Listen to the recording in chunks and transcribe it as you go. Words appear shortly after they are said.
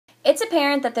It's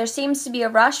apparent that there seems to be a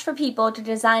rush for people to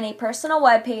design a personal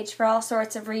web page for all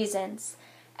sorts of reasons.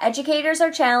 Educators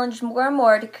are challenged more and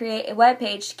more to create a web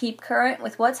page to keep current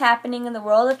with what's happening in the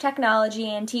world of technology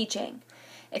and teaching.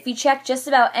 If you check just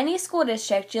about any school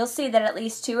district, you'll see that at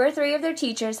least 2 or 3 of their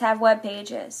teachers have web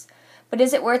pages. But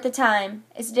is it worth the time?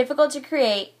 Is it difficult to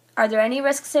create? Are there any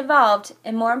risks involved?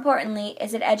 And more importantly,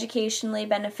 is it educationally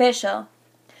beneficial?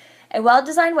 A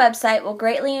well-designed website will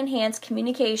greatly enhance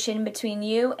communication between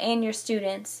you and your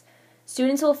students.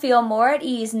 Students will feel more at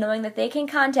ease knowing that they can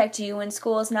contact you when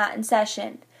school is not in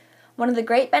session. One of the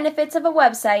great benefits of a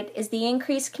website is the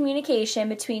increased communication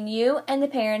between you and the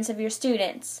parents of your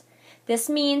students. This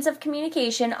means of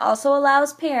communication also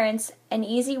allows parents an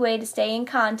easy way to stay in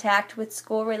contact with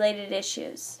school-related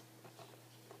issues.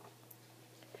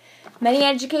 Many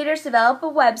educators develop a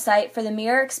website for the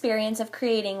mere experience of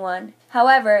creating one.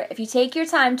 However, if you take your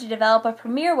time to develop a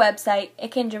premier website,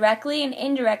 it can directly and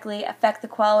indirectly affect the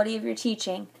quality of your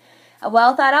teaching. A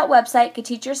well-thought-out website could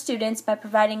teach your students by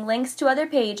providing links to other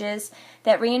pages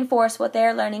that reinforce what they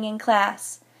are learning in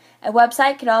class. A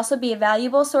website could also be a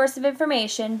valuable source of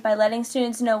information by letting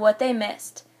students know what they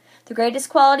missed. The greatest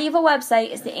quality of a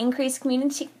website is the increased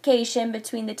communication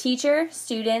between the teacher,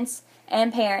 students,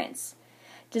 and parents.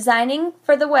 Designing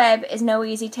for the web is no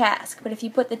easy task, but if you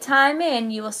put the time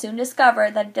in, you will soon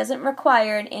discover that it doesn't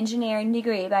require an engineering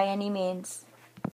degree by any means.